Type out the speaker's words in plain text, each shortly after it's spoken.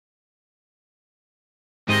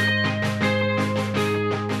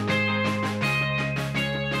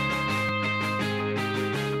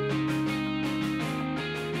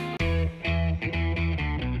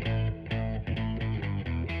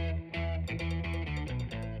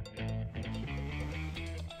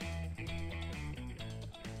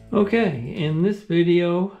Okay, in this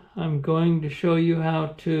video I'm going to show you how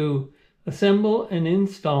to assemble and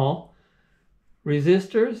install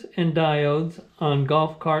resistors and diodes on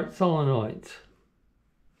golf cart solenoids.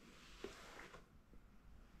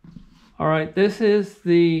 Alright, this is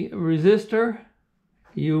the resistor.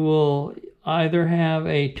 You will either have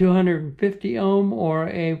a 250 ohm or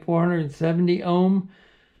a 470 ohm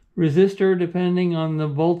resistor depending on the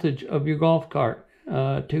voltage of your golf cart.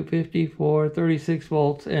 250 for 36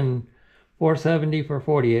 volts and 470 for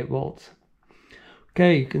 48 volts.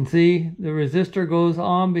 Okay, you can see the resistor goes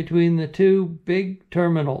on between the two big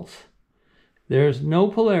terminals. There's no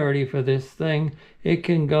polarity for this thing. It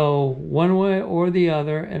can go one way or the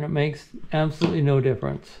other and it makes absolutely no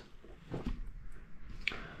difference.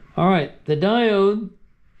 Alright, the diode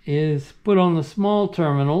is put on the small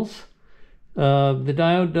terminals. The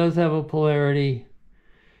diode does have a polarity.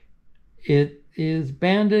 It is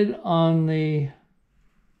banded on the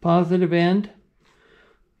positive end.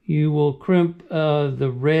 You will crimp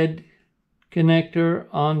the red connector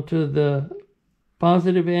onto the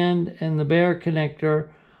positive end and the bare connector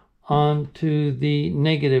onto the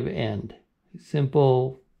negative end.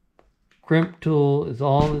 Simple crimp tool is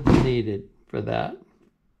all that's needed for that.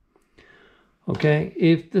 Okay,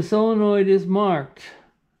 if the solenoid is marked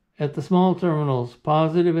at the small terminals,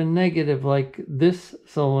 positive and negative like this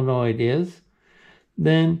solenoid is,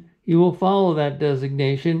 then you will follow that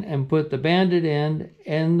designation and put the banded end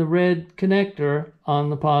and the red connector on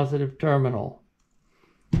the positive terminal.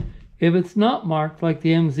 If it's not marked like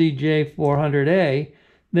the MZJ400A,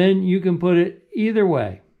 then you can put it either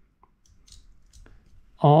way.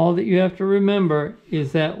 All that you have to remember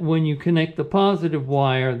is that when you connect the positive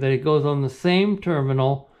wire, that it goes on the same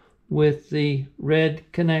terminal with the red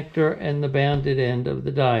connector and the banded end of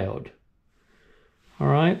the diode.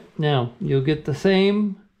 Alright, now you'll get the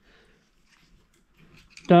same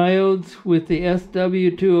diodes with the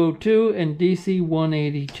SW202 and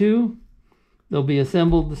DC182. They'll be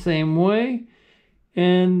assembled the same way,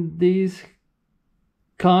 and these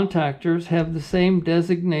contactors have the same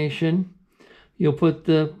designation. You'll put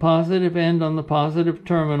the positive end on the positive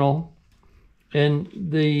terminal, and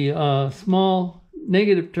the small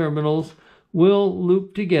negative terminals will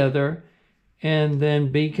loop together and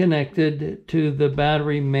then be connected to the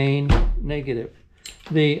battery main negative.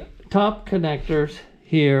 The top connectors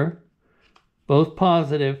here, both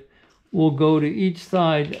positive, will go to each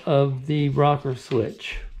side of the rocker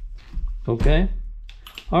switch. Okay?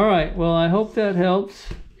 Alright, well, I hope that helps.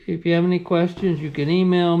 If you have any questions, you can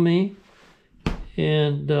email me,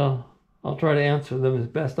 and I'll try to answer them as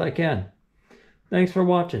best I can. Thanks for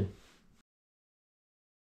watching.